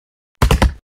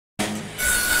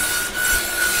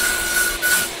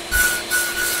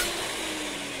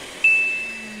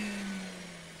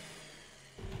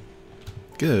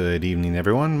Good evening,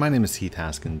 everyone. My name is Heath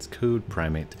Haskins, Code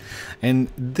Primate, and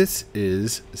this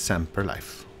is Samper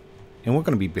Life. And we're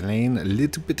going to be playing a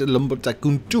little bit of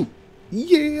Tycoon 2.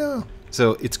 Yeah!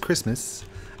 So it's Christmas,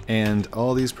 and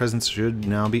all these presents should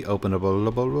now be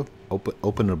openable.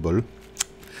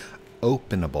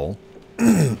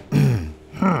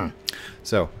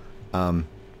 So,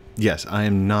 yes, I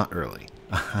am not early.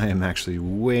 I am actually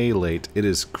way late. It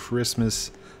is Christmas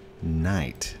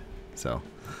night. So,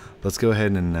 let's go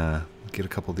ahead and get a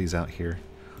couple of these out here.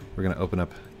 We're going to open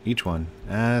up each one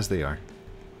as they are.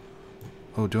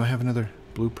 Oh, do I have another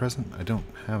blue present? I don't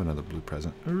have another blue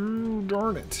present. Oh,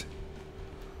 darn it.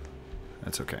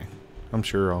 That's okay. I'm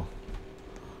sure I'll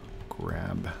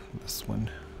grab this one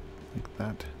like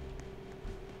that.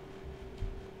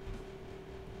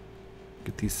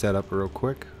 Get these set up real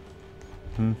quick.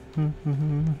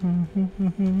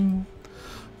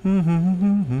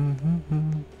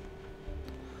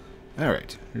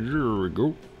 Alright, here we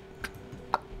go.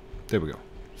 There we go.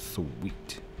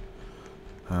 Sweet.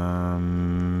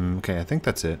 Okay, I think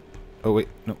that's it. Oh, wait,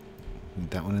 no. Need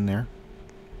that one in there.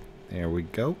 There we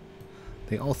go.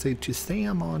 They all say to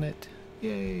Sam on it.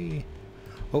 Yay.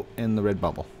 Oh, and the red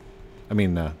bubble. I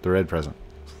mean, the red present.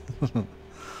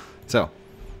 So,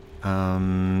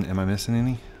 am I missing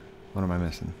any? What am I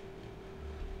missing?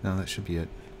 No, that should be it.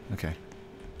 Okay.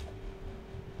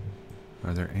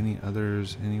 Are there any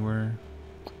others anywhere?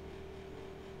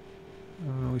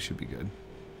 Oh, we should be good.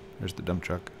 There's the dump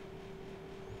truck.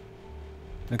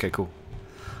 Okay, cool.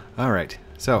 Alright,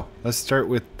 so let's start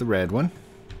with the red one.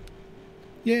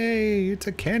 Yay, it's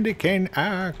a candy cane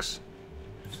axe.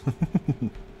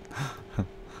 I'm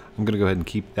going to go ahead and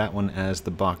keep that one as the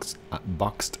boxed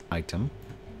item.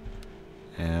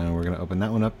 And we're going to open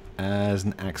that one up as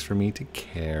an axe for me to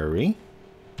carry.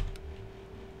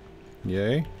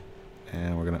 Yay.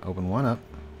 And we're going to open one up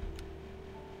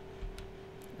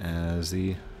as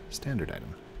the standard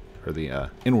item, or the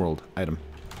in-world item.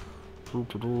 Oh,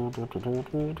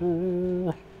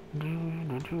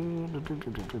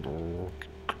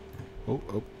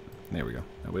 there we go.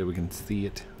 That way we can see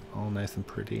it all nice and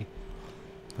pretty.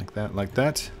 Like that, like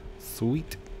that.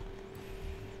 Sweet.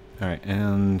 Alright,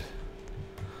 and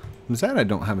I'm sad I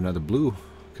don't have another blue,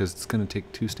 because it's going to take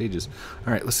 2 stages.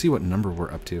 Alright, let's see what number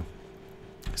we're up to.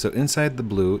 So inside the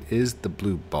blue is the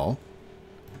blue ball.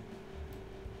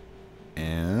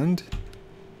 And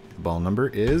the ball number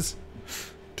is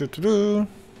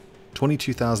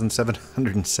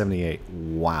 22,778.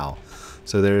 Wow.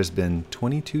 So there's been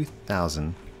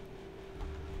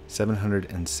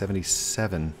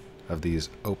 22,777 of these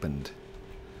opened.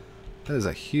 That is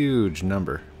a huge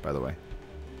number, by the way.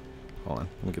 Hold on,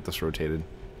 let me get this rotated.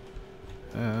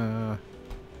 There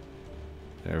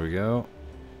we go.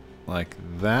 Like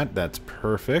that. That's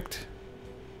perfect.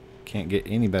 Can't get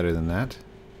any better than that.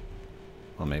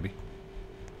 Well, maybe.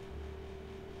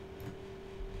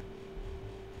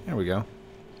 There we go.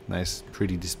 Nice,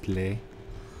 pretty display.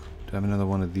 Do I have another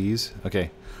one of these? Okay.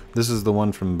 This is the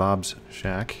one from Bob's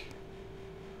Shack.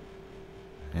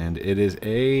 And it is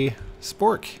a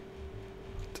spork.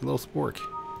 It's a little spork.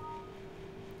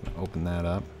 I'm gonna open that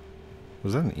up.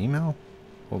 Was that an email?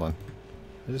 Hold on.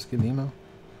 Did I just get an email?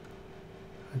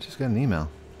 I just got an email.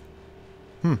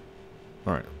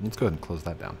 Alright, let's go ahead and close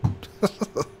that down.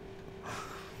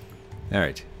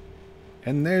 Alright.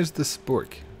 And there's the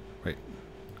spork. Wait,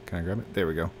 can I grab it? There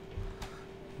we go.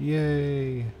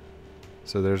 Yay!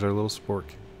 So there's our little spork.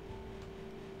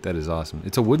 That is awesome.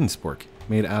 It's a wooden spork.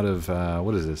 Made out of,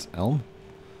 what is this? Elm?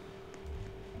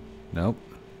 Nope.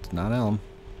 It's not elm.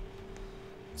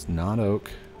 It's not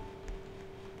oak.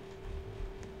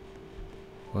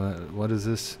 What is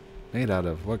this made out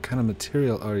of? What kind of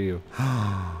material are you?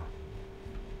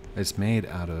 It's made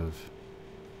out of...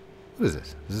 What is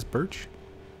this? Is this birch?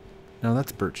 No,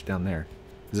 that's birch down there.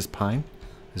 Is this pine?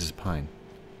 This is pine.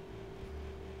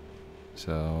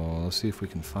 So, let's see if we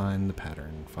can find the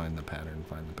pattern. Find the pattern.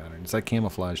 Find the pattern. It's like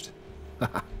camouflaged.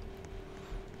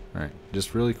 Alright,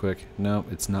 just really quick. No,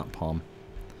 it's not palm.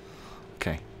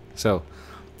 Okay, so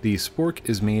the spork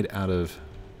is made out of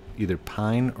either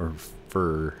pine or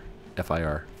fir.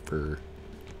 F-I-R. Fir.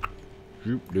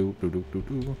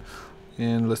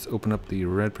 And let's open up the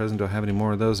red present. Do I have any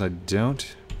more of those? I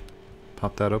don't.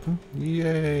 Pop that open.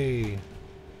 Yay!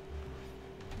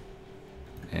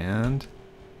 And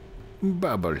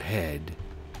Bubblehead.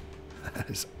 That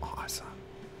is awesome.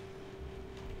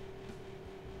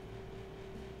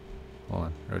 Hold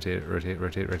on. Rotate it, rotate,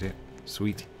 rotate, rotate.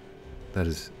 Sweet. That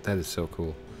is so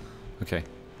cool. Okay.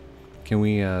 Can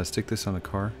we stick this on a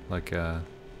car like the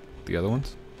other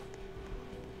ones?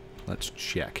 Let's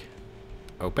check.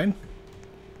 Open.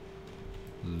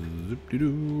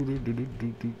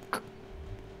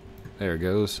 There it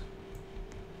goes.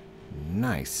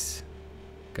 Nice.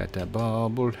 Got that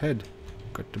bobbled head.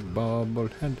 Got the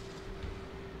bobbled head.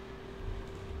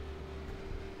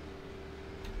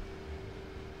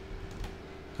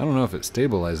 I don't know if it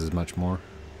stabilizes much more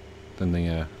than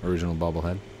the original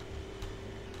bobblehead,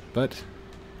 but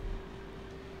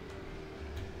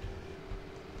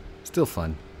still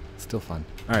fun. Still fun.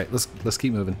 All right, let's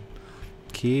keep moving.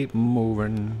 Keep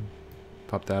moving.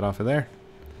 Pop that off of there.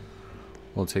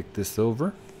 We'll take this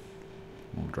over.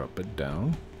 We'll drop it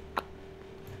down.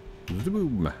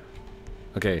 Boom.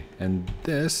 Okay, and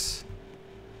this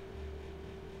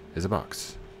is a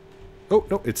box. Oh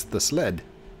no, it's the sled.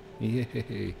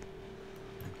 Yay.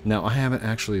 Now I haven't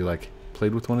actually like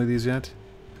played with one of these yet,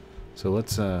 so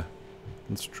let's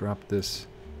drop this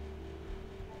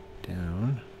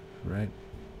down right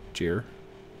here.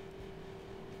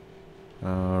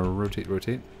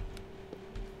 Rotate.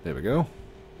 There we go.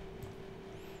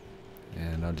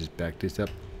 And I'll just back this up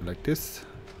like this.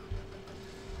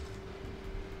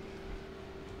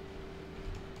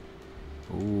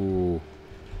 Ooh.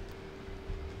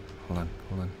 Hold on.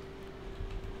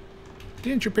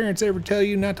 Didn't your parents ever tell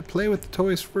you not to play with the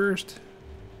toys first?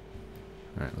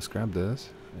 Alright, let's grab this.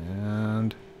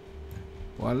 And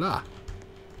voila.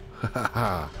 Ha ha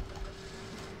ha.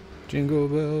 Jingle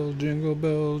bell,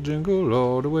 jingle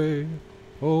all the way.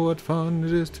 Oh, what fun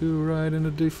it is to ride in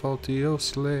a defaulty old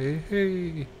sleigh.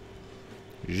 Hey.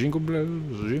 Jingle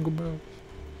bells, jingle bells.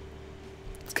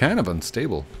 It's kind of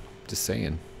unstable, just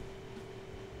saying.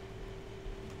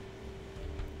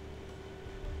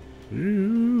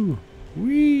 Ooh,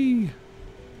 wee.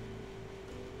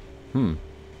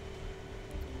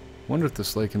 Wonder if the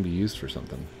sleigh can be used for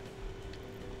something.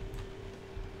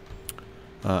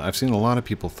 I've seen a lot of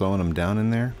people throwing them down in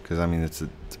there, because I mean it's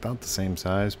about the same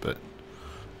size, but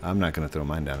I'm not going to throw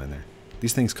mine down in there.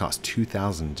 These things cost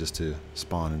 2,000 just to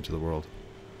spawn into the world.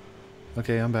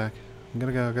 Okay, I'm back. I'm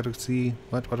gonna go. I gotta see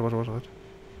what.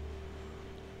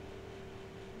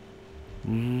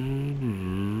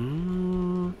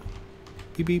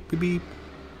 Beep beep beep beep.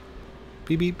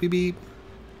 Beep beep beep beep.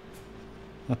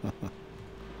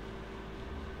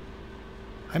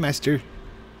 Hi, Master.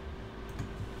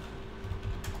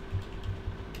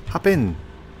 Hop in.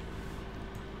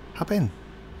 Hop in.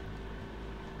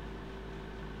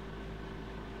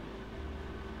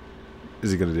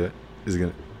 Is he gonna do it? Is he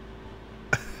gonna?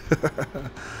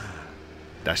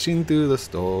 Dashing through the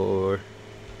store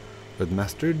with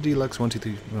Master Deluxe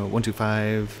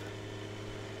 125.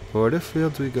 For the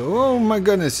fields we go. Oh my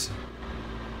goodness!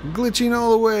 Glitching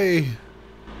all the way.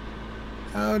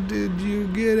 How did you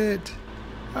get it?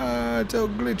 Ah, it's so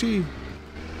glitchy.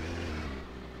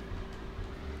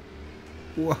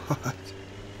 What?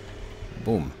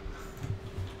 Boom.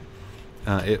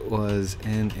 It was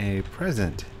in a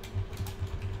present.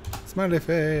 Smiley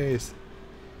face.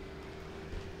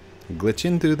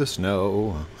 Glitching through the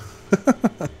snow.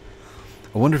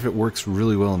 I wonder if it works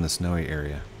really well in the snowy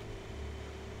area.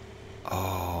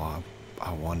 Oh,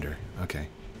 I wonder. Okay.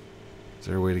 Is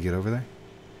there a way to get over there?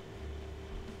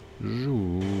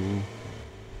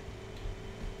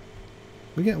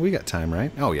 We got time,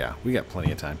 right? Oh yeah, we got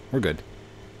plenty of time. We're good.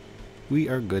 We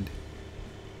are good.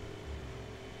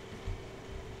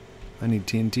 I need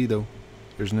TNT though.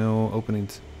 There's no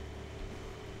openings.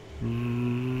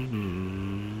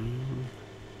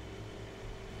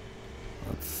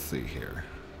 Let's see here.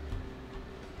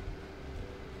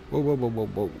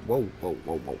 Whoa.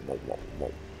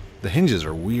 The hinges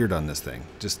are weird on this thing.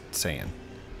 Just saying.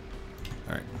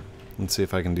 Alright. Let's see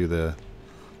if I can do the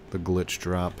glitch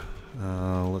drop.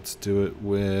 Let's do it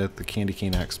with the candy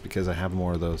cane axe because I have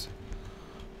more of those.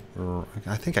 Or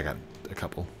I think I got a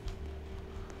couple.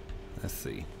 Let's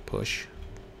see. Push.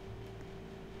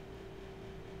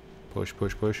 Push.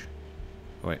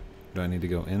 Oh, wait. Do I need to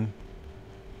go in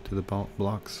to the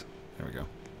blocks? There we go.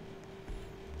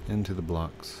 Into the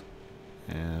blocks.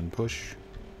 And push.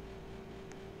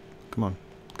 Come on.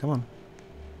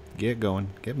 Get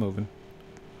going. Get moving.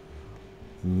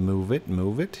 Move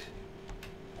it.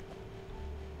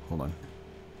 Hold on.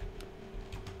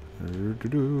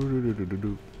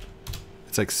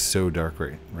 It's like so dark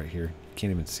right here.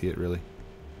 Can't even see it really.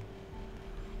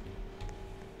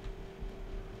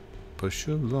 Push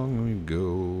along we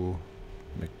go,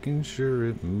 making sure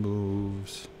it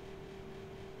moves.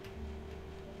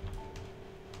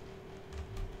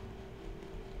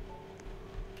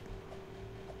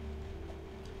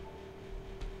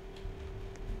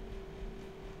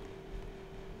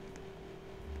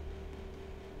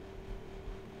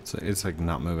 So it's like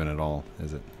not moving at all,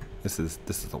 is it? This is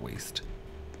a waste.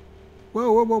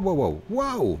 Whoa, whoa, whoa, whoa, whoa,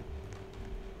 whoa!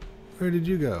 Where did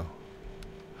you go?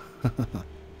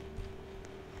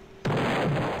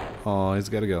 Oh, he's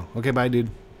got to go. Okay, bye, dude.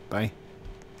 Bye.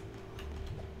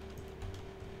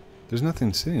 There's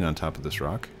nothing sitting on top of this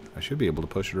rock. I should be able to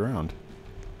push it around.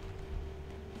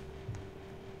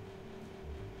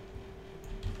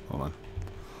 Hold on.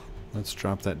 Let's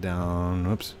drop that down.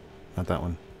 Whoops. Not that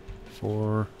one.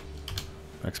 4.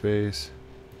 Backspace.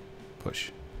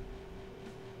 Push.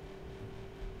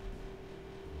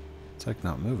 It's like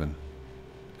not moving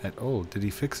at all. Did he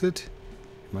fix it?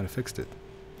 He might have fixed it.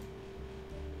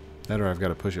 That or I've got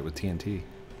to push it with TNT.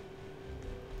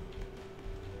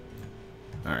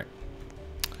 Alright.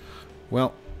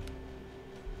 Well,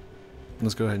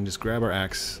 let's go ahead and just grab our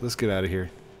axe. Let's get out of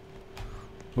here.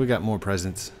 We got more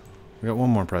presents. We got one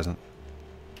more present.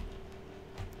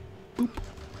 Boop.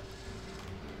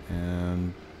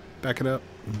 And back it up.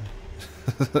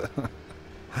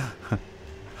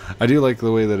 I do like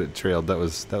the way that it trailed. That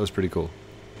was pretty cool.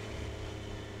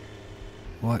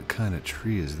 What kind of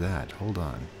tree is that? Hold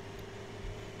on.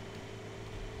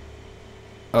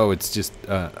 Oh, it's just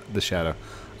the shadow.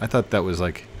 I thought that was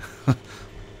like...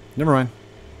 Never mind.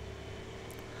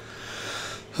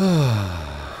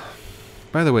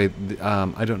 By the way,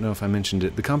 I don't know if I mentioned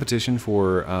it. The competition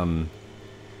for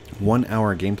 1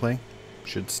 hour gameplay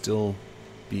should still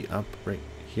be up right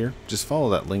here. Just follow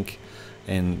that link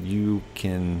and you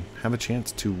can have a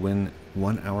chance to win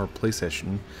 1 hour play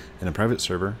session in a private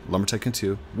server, Lumber Tycoon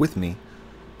 2, with me,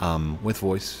 with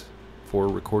voice for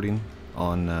recording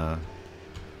on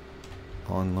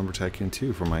Lumber Tycoon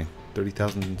 2 for my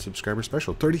 30,000 subscriber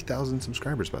special. 30,000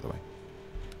 subscribers, by the way.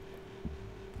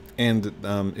 And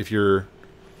if you're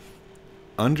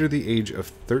under the age of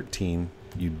 13,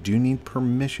 you do need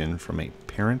permission from a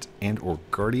parent and or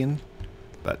guardian,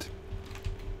 but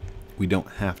we don't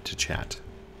have to chat,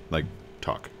 like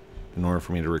talk. In order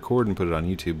for me to record and put it on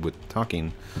YouTube with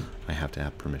talking, I have to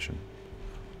have permission.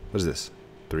 What is this?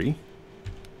 3?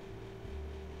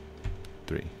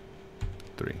 3.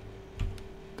 3.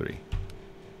 3.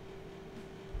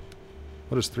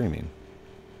 What does 3 mean?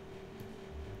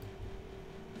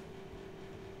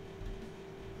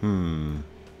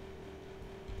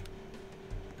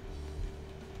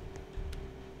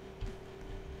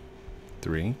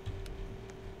 Three.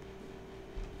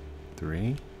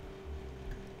 3.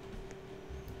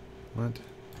 What?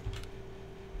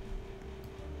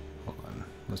 Hold on.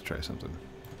 Let's try something.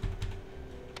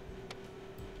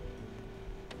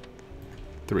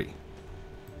 3.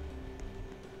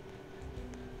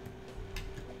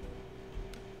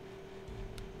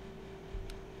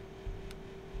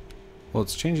 Well,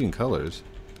 it's changing colors.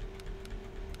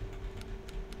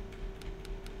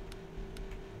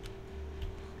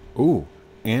 Ooh,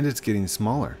 and it's getting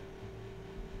smaller.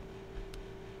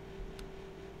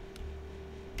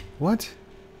 What?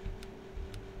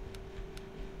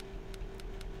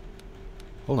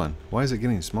 Hold on. Why is it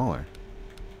getting smaller?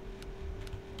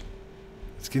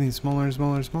 It's getting smaller and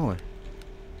smaller and smaller.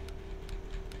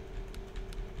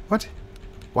 What?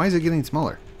 Why is it getting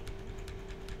smaller?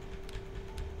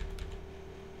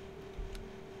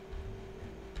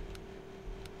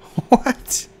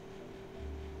 What?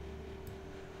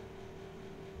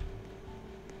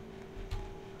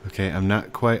 Okay, I'm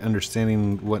not quite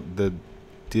understanding what the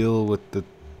deal with the...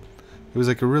 It was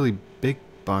like a really big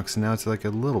box, and now it's like a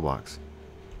little box.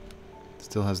 It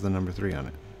still has the number 3 on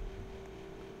it.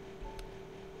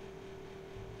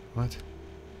 What?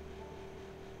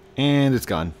 And it's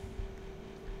gone.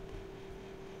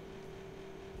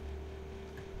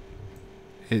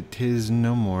 It is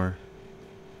no more.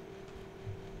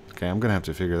 Okay, I'm gonna have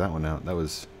to figure that one out. That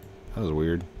was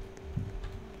weird.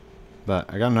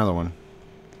 But I got another one.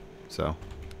 So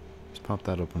let's pop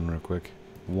that open real quick.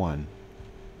 1.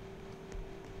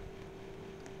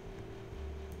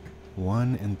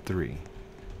 1 and 3.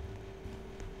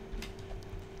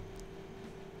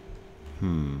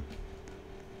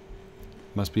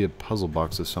 Must be a puzzle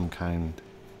box of some kind.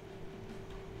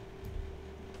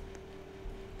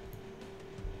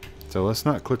 So let's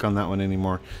not click on that one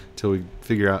anymore till we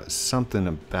figure out something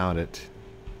about it.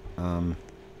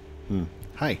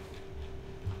 Hi.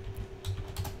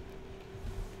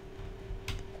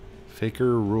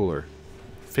 Faker ruler.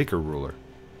 Faker ruler.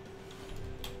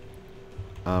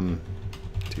 Do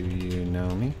you know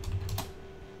me?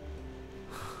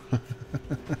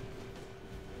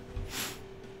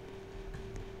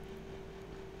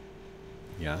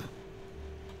 Yeah.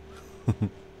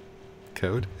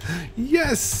 Code?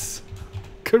 Yes!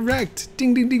 Correct!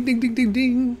 Ding ding ding ding ding ding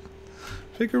ding!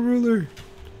 Pick a ruler.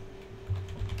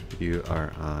 You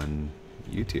are on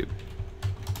YouTube.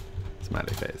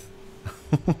 Smiley face.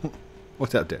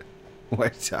 What's up, dude?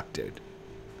 What's up, dude?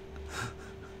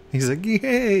 He's like,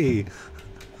 yay!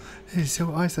 It's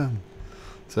so awesome.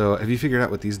 So, have you figured out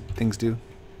what these things do?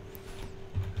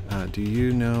 Do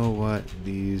you know what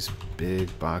these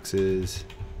big boxes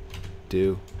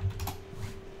do?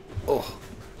 Oh.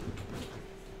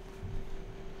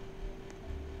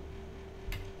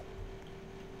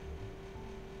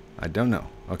 I don't know.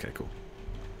 Okay, cool.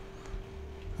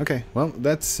 Okay, well,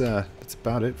 that's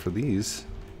about it for these.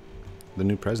 The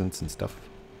new presents and stuff.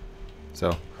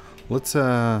 So, let's,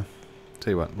 tell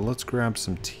you what, let's grab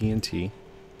some TNT.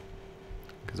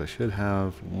 Because I should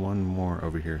have one more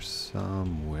over here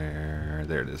somewhere.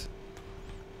 There it is.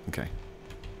 Okay.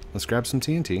 Let's grab some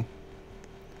TNT.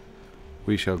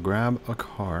 We shall grab a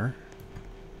car.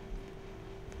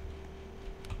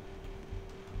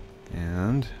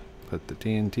 And put the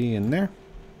TNT in there.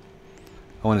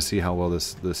 I want to see how well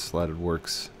this sled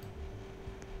works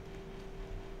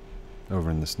over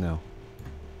in the snow.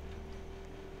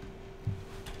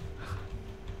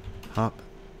 Hop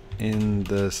in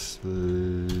the sleigh.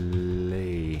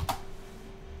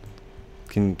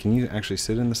 Can you actually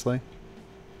sit in the sleigh?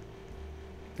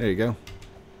 There you go.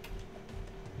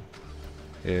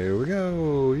 Here we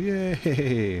go.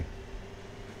 Yay!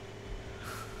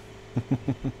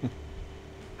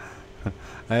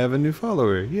 I have a new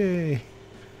follower. Yay!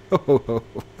 Ho ho ho.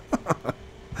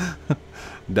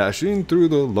 Dashing through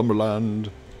the lumberland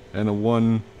in a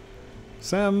one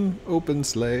Sam open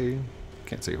sleigh.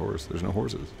 Can't say horse, there's no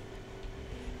horses.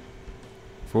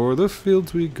 For the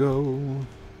fields we go,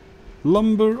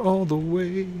 lumber all the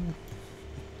way.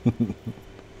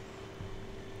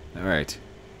 Alright.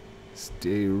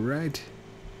 Stay right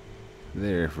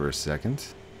there for a second.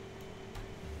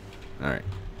 Alright.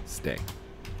 Stay.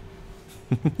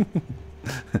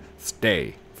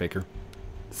 Stay, faker.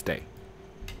 Stay.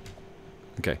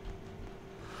 Okay.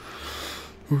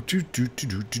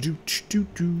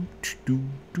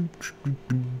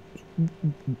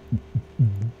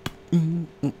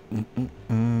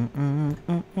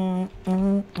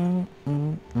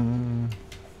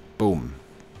 Boom.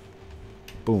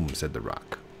 Boom, said the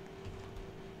rock.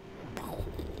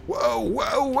 Whoa,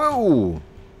 whoa, whoa!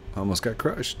 Almost got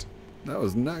crushed. That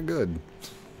was not good.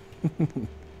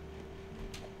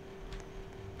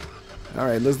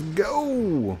 Alright, let's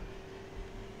go!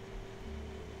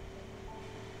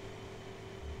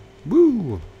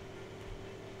 Woo!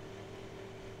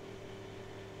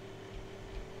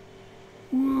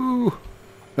 Woo!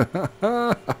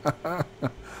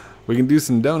 We can do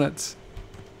some donuts.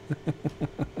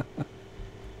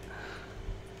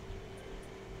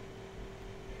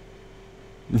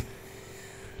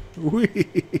 Wee!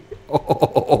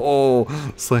 Oh!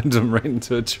 Slammed him right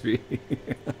into a tree.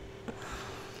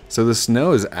 So the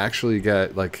snow has actually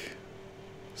got like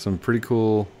some pretty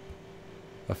cool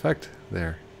effect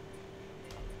there.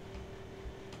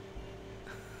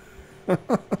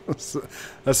 That's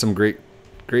some great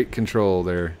control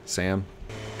there, Sam.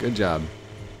 Good job.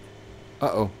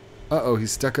 Uh-oh. Uh-oh,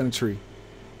 he's stuck on a tree.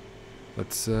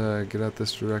 Let's get out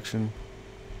this direction.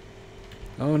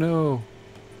 Oh no.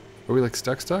 Are we like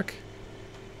stuck?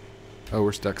 Oh,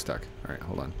 we're stuck. Alright,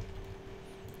 hold on.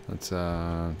 Let's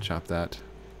chop that.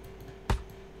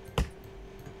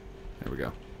 There we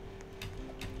go.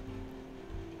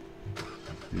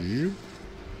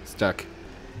 Stuck.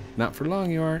 Not for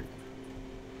long, you aren't.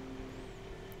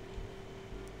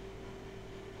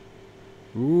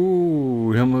 Ooh,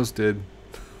 we almost did.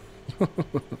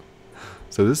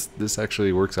 So this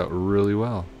actually works out really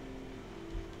well.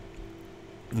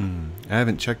 I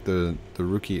haven't checked the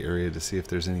rookie area to see if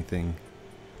there's anything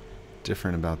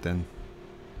different about them,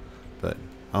 but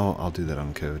I'll do that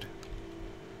on code.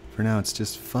 For now, it's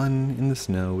just fun in the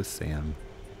snow with Sam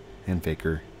and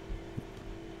Faker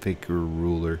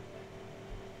Ruler.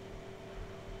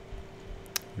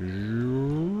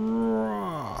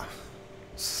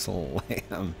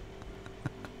 Slam.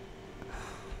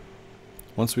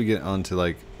 Once we get onto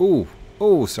like,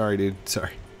 oh, sorry, dude,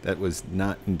 sorry, that was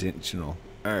not intentional.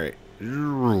 All right,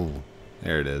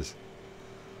 there it is.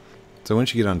 So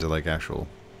once you get onto like actual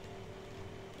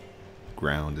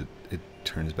ground, it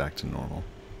turns back to normal.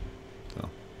 So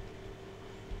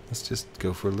let's just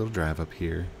go for a little drive up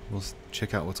here. We'll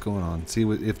check out what's going on. See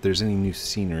if there's any new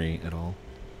scenery at all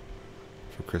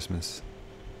for Christmas.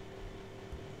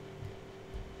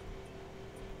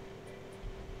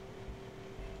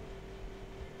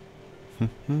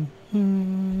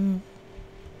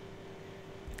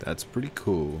 That's pretty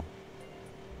cool.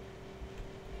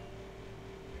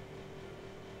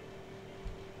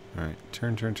 Alright,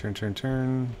 turn.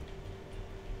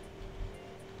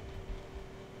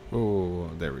 Oh,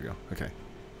 there we go. Okay.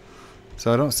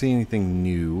 So I don't see anything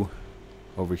new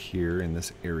over here in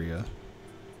this area.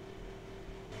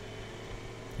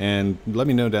 And let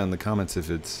me know down in the comments if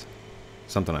it's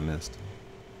something I missed.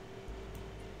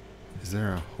 Is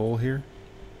there a hole here?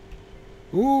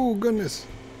 Ooh, goodness.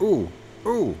 Ooh,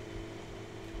 ooh.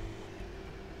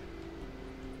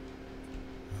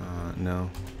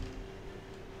 No.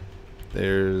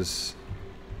 There's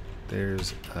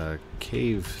a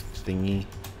cave thingy,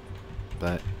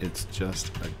 but it's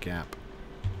just a gap.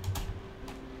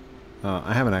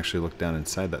 I haven't actually looked down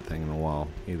inside that thing in a while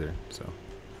either, so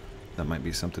that might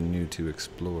be something new to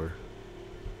explore.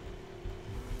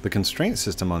 The constraint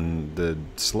system on the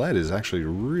sled is actually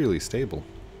really stable.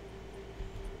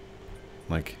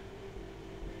 Like,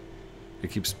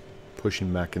 it keeps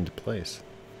pushing back into place,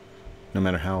 no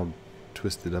matter how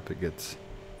twisted up it gets.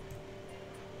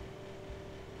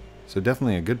 So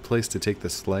definitely a good place to take the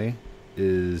sleigh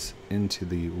is into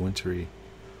the wintry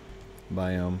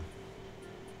biome.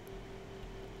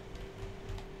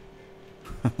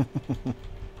 I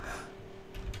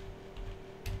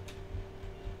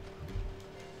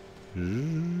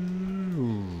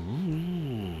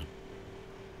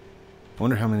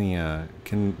wonder how many,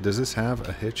 does this have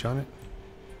a hitch on it?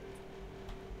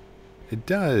 It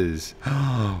does!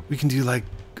 We can do like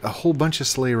a whole bunch of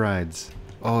sleigh rides.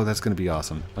 Oh, that's gonna be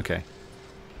awesome. Okay.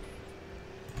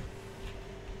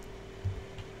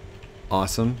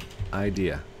 Awesome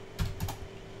idea.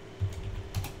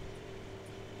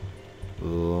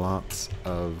 Lots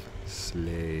of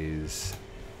sleighs.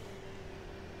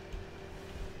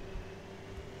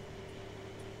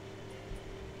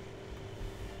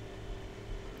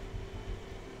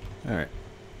 Alright,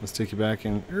 let's take you back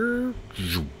in.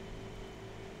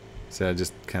 See, I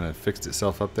just kind of fixed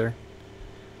itself up there.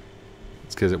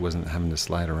 It's because it wasn't having to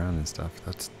slide around and stuff.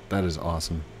 That is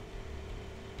awesome.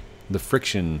 The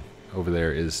friction over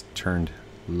there is turned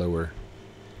lower.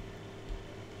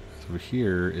 Over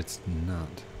here, it's not.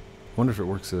 I wonder if it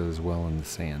works as well in the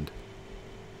sand.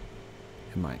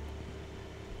 It might.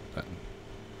 But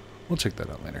we'll check that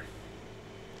out later.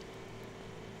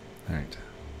 Alright.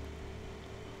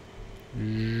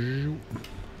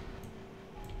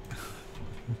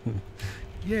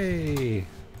 Yay!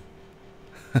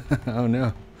 Oh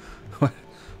no.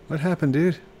 What happened,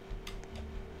 dude?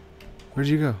 Where'd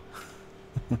you go?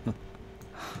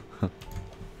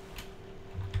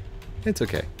 It's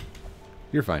okay.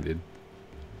 You're fine, dude.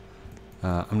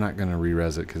 I'm not gonna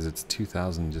re-res it because it's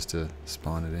 2,000 just to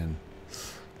spawn it in.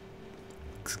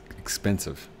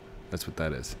 Expensive. That's what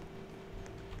that is.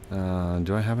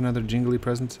 Do I have another jingly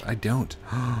presents? I don't.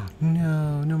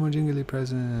 No, no more jingly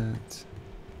presents.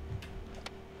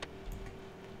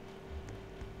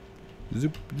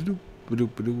 Nope,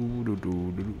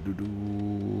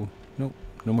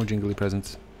 no more jingly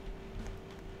presents.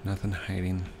 Nothing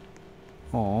hiding.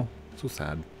 Aw, so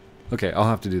sad. Okay, I'll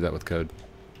have to do that with code.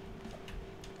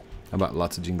 I bought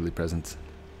lots of jingly presents.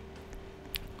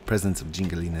 Presents of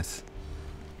jingliness.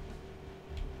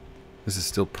 This is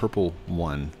still purple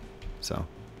 1, so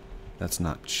that's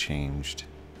not changed.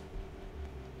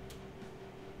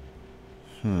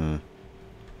 Are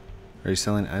you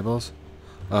selling eyeballs?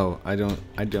 Oh, I don't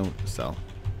sell.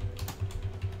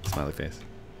 Smiley face.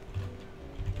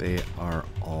 They are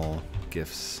all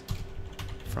gifts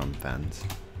from fans.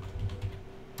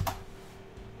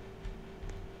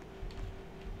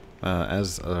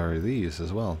 As are these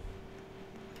as well.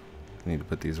 I need to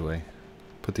put these away.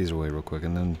 Put these away real quick,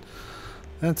 and then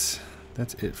that's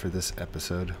it for this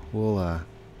episode. We'll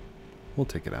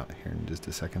take it out here in just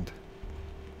a second.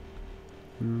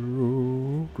 I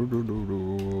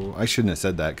shouldn't have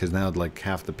said that because now like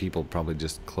half the people probably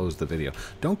just close the video.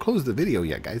 Don't close the video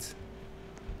yet, guys.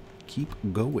 Keep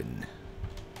going.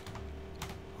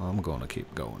 I'm gonna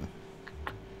keep going.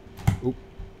 Oop.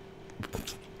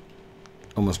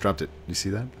 Almost dropped it. You see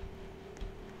that?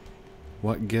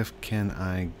 What gift can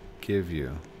I give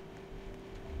you?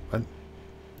 What?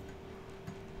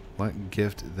 What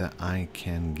gift that I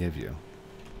can give you?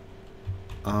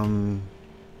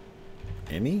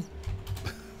 Any?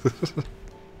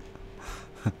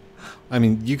 I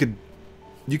mean, you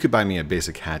could buy me a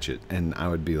basic hatchet and I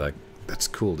would be like, that's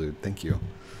cool, dude. Thank you.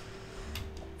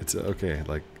 It's okay.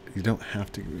 Like, you don't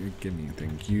have to give me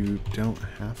anything. You don't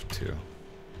have to.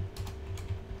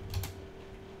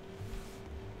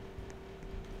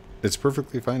 It's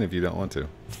perfectly fine if you don't want to.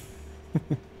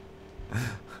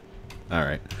 All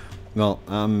right. Well,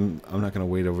 I'm not gonna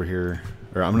wait over here,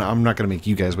 or I'm not gonna make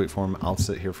you guys wait for him. I'll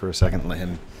sit here for a second and let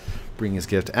him bring his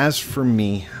gift. As for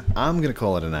me, I'm gonna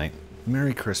call it a night.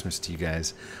 Merry Christmas to you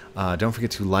guys. Don't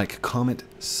forget to like, comment,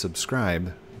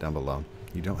 subscribe. down below.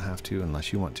 You don't have to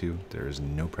unless you want to. There is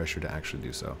no pressure to actually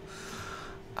do so.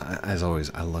 As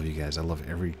always, I love you guys. I love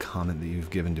every comment that you've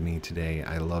given to me today.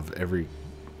 I love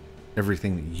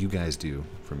everything that you guys do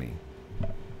for me.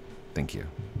 Thank you.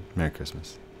 Merry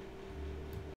Christmas.